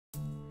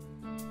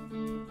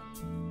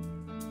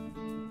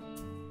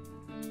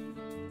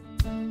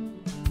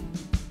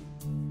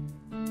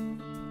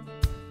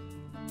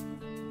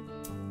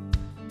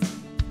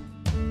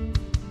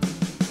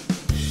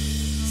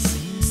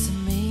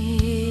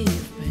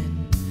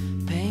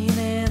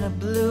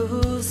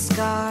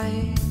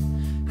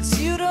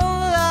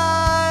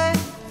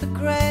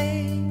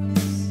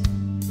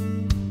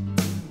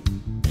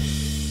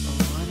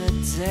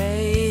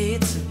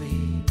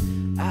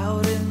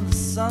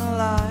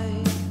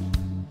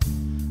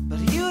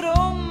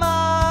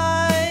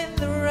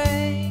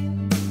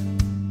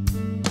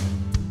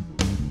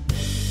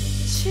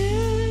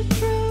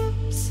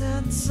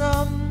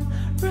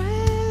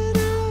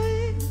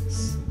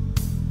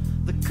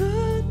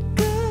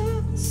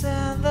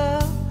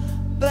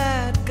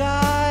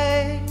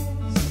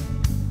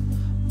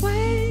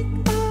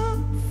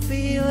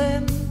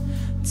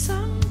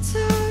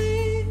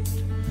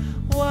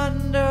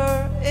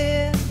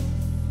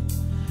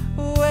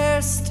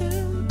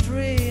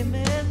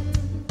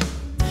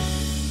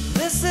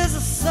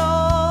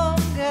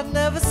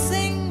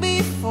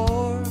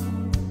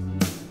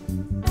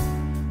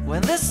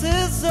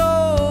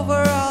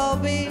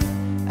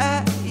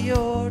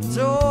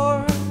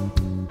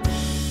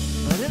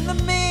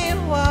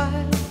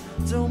meanwhile,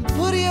 don't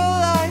put your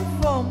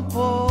life on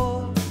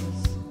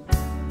pause.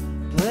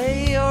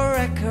 Play your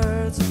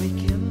records, we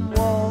can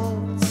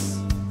waltz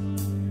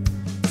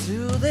to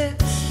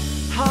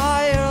this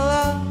higher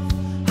love,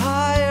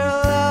 higher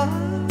love,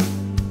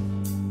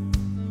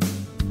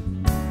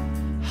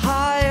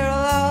 higher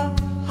love,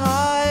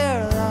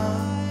 higher love.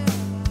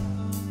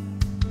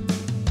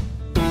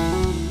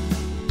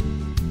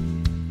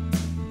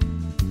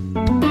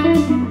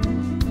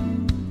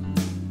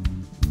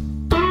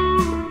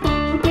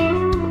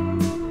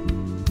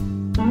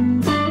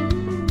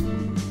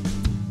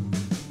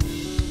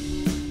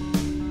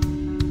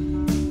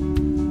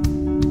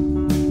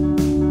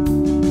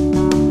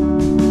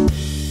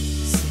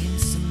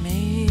 Seems to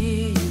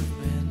me you've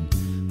been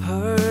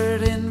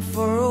hurting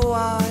for a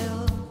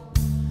while,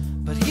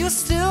 but you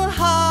still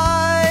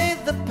hide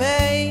the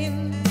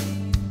pain.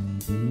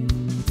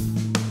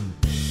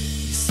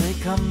 You say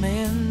come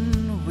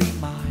in, we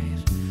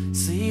might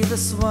see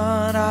this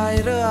one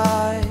eye to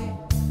eye,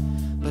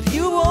 but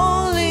you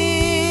won't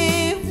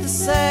leave the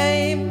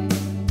same.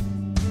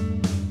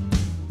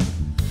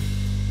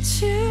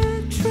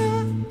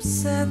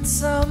 Teardrops and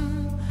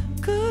some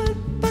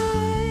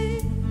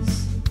goodbyes,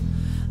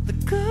 the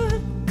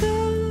good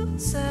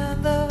girls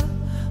and the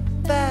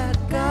bad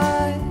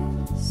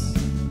guys.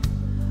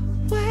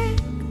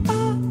 Wake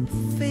up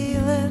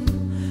feeling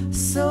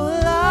so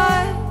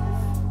alive,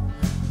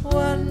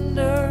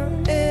 wonder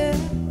if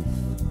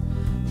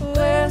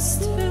we're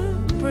still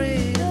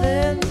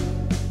breathing.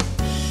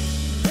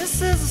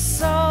 This is a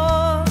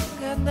song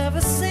I'd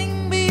never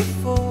sing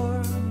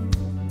before.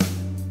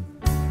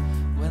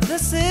 When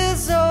this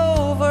is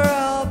over,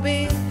 I'll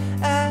be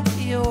at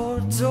your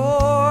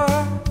door.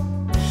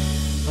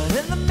 But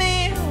in the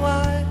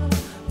meanwhile,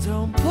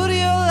 don't put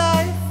your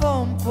life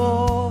on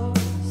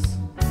pause.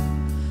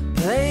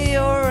 Play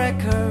your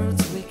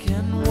records, we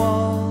can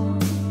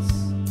waltz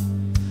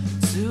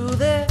to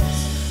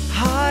this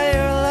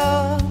higher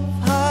love,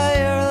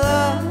 higher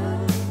love,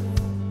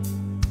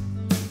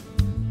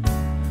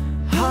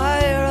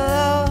 higher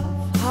love,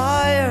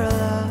 higher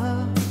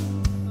love.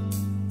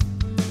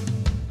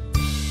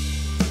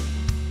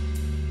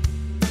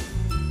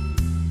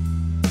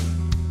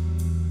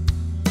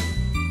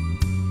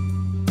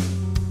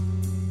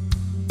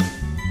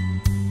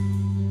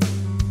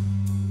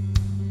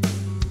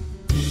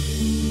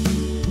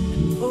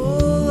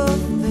 All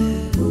of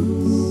this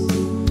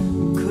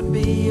could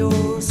be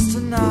yours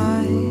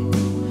tonight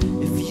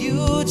if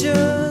you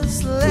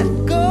just let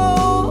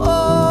go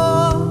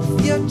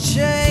of your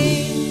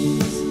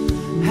chains.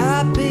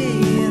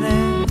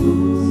 Happiness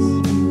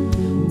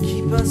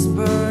keep us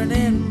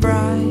burning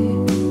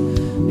bright.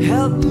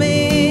 Help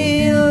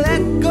me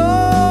let go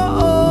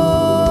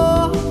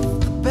of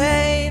the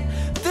pain.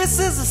 This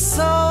is a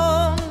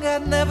song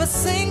I'd never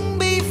sing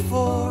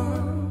before.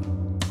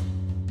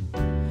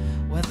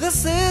 When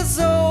this is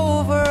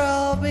over,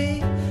 I'll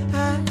be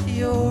at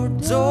your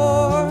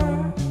door.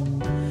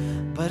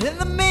 But in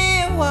the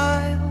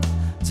meanwhile,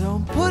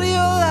 don't put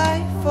your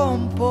life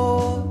on pause.